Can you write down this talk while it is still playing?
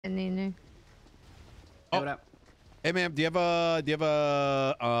Nino. Hey, what up? Hey, ma'am, do you have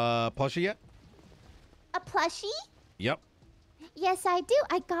a plushie yet? A plushie? Yep. Yes, I do.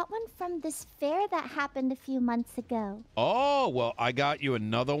 I got one from this fair that happened a few months ago. Oh, well, I got you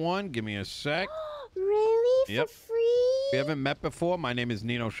another one. Give me a sec. Really? Yep. For free? We haven't met before. My name is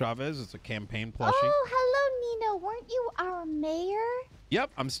Nino Chavez. It's a campaign plushie. Oh, hello, Nino. Weren't you our mayor?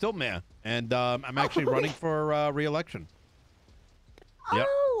 Yep, I'm still mayor, and I'm actually running for re-election. Yep.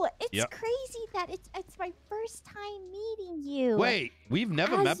 Oh, it's Yep. crazy that it's my first time meeting you. Wait, we've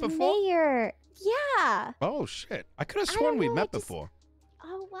never as met before? Mayor. Yeah. Oh, shit. I could have I sworn don't we know, met I just- before.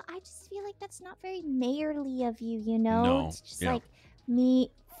 Oh, well, I just feel like that's not very mayorly of you, you know? No, It's just yeah. like me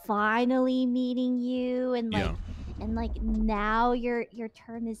finally meeting you and like Yeah. and like now your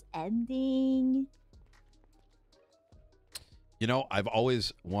term is ending. You know,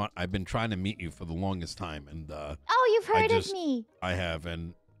 I've been trying to meet you for the longest time, and Oh, you've heard just- of me. I have,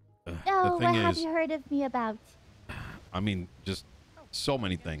 and Oh, the what thing have is, you heard of me about? I mean, just so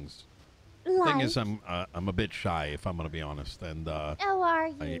many things. Like, Thing is, I'm a bit shy, if I'm gonna be honest, and how are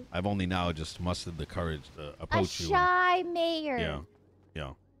you? I've only now just mustered the courage to A approach you. shy mayor.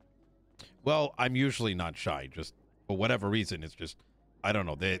 Yeah. Well, I'm usually not shy. Just for whatever reason, it's just I don't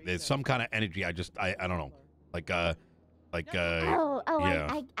know. There's some kind of energy. I don't know. Like Oh,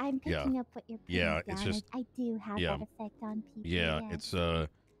 yeah. I'm picking up what you're putting Yeah, down. it's just- I do have yeah. that effect on people. yeah. yes. It's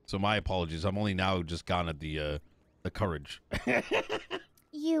So my apologies. I'm only now just gone at the courage.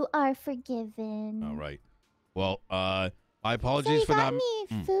 You are forgiven. All right. Well, my So apologies you for got not.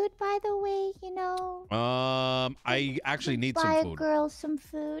 any food, by the way? You know. I actually need buy some a food. girl some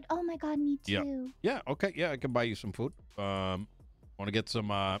food. Oh my God, me Yeah. too. Yeah. Okay. Yeah, I can buy you some food. Want to get some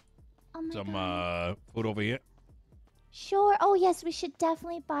Oh my God. food over here? Sure. Oh yes, we should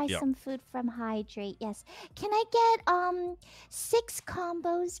definitely buy Yeah. some food from Hydrate. Yes. Can I get 6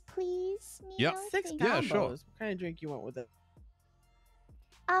 combos, please? Nino? Yep. Six Thank Yeah, combos. sure. What kind of drink you want with it?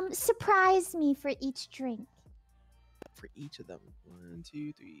 Surprise me for each drink. For each of them. 1,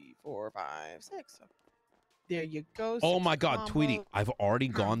 2, 3, 4, 5, 6. There you go. Oh 6 my God, Tweety! combos. I've already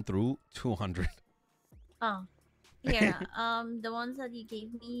gone through 200. Oh, here. The ones that you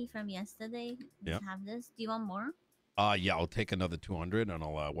gave me from yesterday. Yeah. Just have this. Do you want more? Yeah, I'll take another 200 and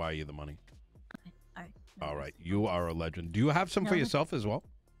I'll wire you the money. Okay. All right. No All worries. right, you are a legend. Do you have some for No. yourself as well?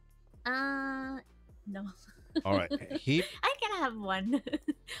 No. All right, heap. I can have one.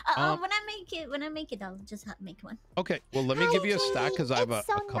 Um, when I make it, I'll just make one. Okay, well let me Hi, give you a stack because I have It's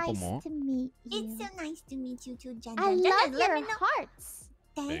a so couple nice more. to meet you. It's so nice to meet you too, Jen. I Jen. love Jen, let your me know. hearts.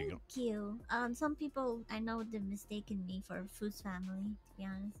 you Thank go. you. Some people I know they mistaken me for Fooze family. To be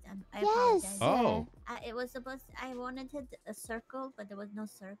honest, I Yes. apologize. Oh, It was supposed. I wanted a circle, but there was no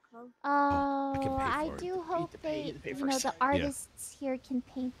circle. I can Oh, pay I for it. do hope to pay- you they, to pay you know, first. the artists here can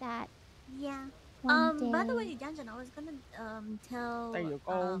paint that Yeah. one day. By the way, Jen, I was gonna tell. There you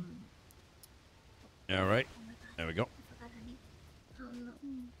go. all right, Oh my God, there we go. I forgot her name. Oh,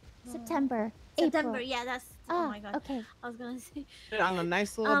 no. September, September. April. Yeah, that's. Oh Ah, my God. okay. I was gonna say. Put it on a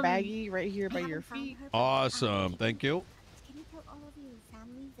nice little Um, baggie right here I by your haven't found feet. her, but, Awesome, thank you. Can you tell all of your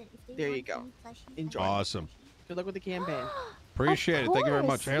families that if they There you want go. any plushies, Enjoy. I have Awesome. plushies? Good luck with the campaign. Appreciate it. Thank you very much.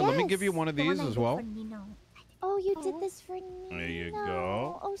 course, Here, let me give you yes. one of The one these I as did well. for Nino. Oh, you Oh. did this for Nino. There you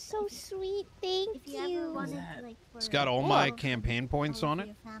go. Oh, so sweet. Thank If you ever wanted, that? like, for It's got all all my of- campaign points all on of it,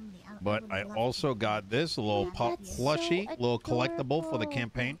 your family, but would I love to also do got that. this little Yeah, pop that's plushie, so little collectible for the adorable.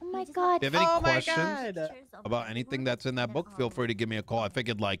 campaign. Oh my You just God. If you have any Oh my questions God. Pictures of about everyone, anything that's in that and book, then feel all free to give me a call. I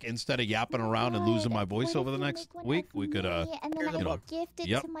figured, like, instead of yapping around and losing my voice over the next week, we could, and then Here's I the can book. gift it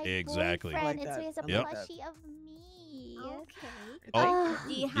Yep, to my exactly. boyfriend. I like It's that. always a I Yep. like that. plushie of me. Okay. Oh,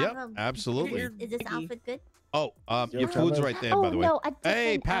 Do you have yep, a? absolutely. Is this outfit good? Oh, Yo, your food's Travis. right there, Oh by the way. no, a different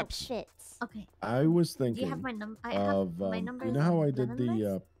Hey, Paps. outfit. Okay. I was Do you thinking have my number? I have of my number. you is know how on I did Lemon the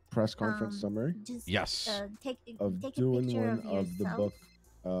List. press conference summary Just Yes. take of take a doing picture one of of the yourself. book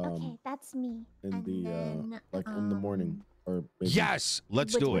Okay, that's me. in and the then, like in the morning or maybe Yes,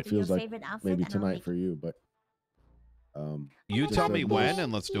 let's with do what it. Feels your like favorite outfit, maybe and I'll tonight make for you, but You Just tell like me this. when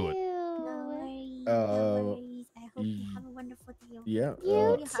and let's do it. No worries. Uh, No worries. I hope you y- have a wonderful day. yeah, You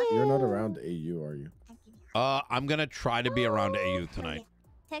you're not too. around AU, are you? I'm gonna try to be around AU Okay. tonight.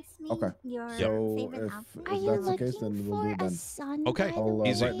 Text me Okay. your So favorite if outfit. Are if you that's the looking case, then for we'll do it a then. son? Okay, by the I'll way?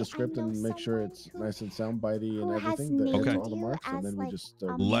 easy. write the script I know and make sure someone it's who- nice and soundbitey and who has everything that named hits Okay. all the you marks, and as, then we like, just a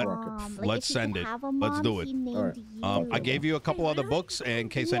rock it. mom. Let's if you send could it. have a Let's mom, do it. he named Alright. you. I gave you a couple other books in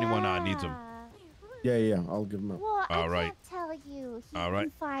case anyone needs them. Yeah, I'll give them up. Well, I All right. can't tell you. He All right.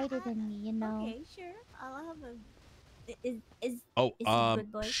 confided in me, you know. Okay, sure. I'll have a. Oh, is he a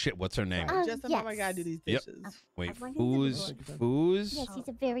good boy? shit. What's her name? Just about my guy do these Yep. dishes. Wait, as long as he's a Fooze, good Fooze, Yes, he's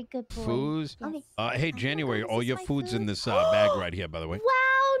a very good boy. Fooze. Yes. Hey, I know, January. this All is your my food's in food. this bag right here, by the way.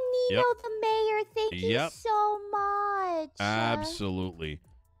 Wow, Nino Yep. the mayor, thank you Yep. so much. Absolutely.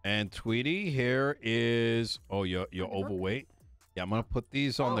 And Tweety, here is. Oh, you're overweight. Yeah, I'm gonna put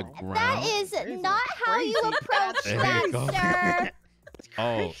these on the Oh, ground. That is Crazy. not how you Crazy. approach There that, you go. sir.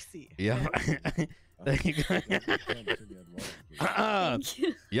 Oh, Crazy. yeah. There you go. Thank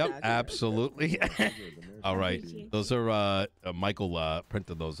you. Yep, That's absolutely. All right, Appreciate it. those are Michael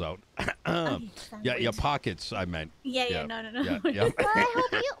printed those out. Okay, Yeah, your sandwich. pockets. I meant. Yeah, yeah, no. Yeah, yeah. Well, I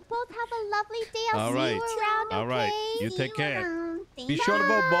hope you both have a lovely day. I'll All see right. you around, All right. okay? You See take care. around. Be Thank sure to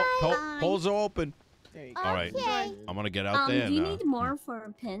vote. Bye. Polls are open. There you go. All right. Okay. I'm gonna get out there. Do you and, need more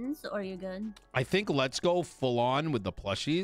for pins, or you're good? I think let's go full on with the plushies.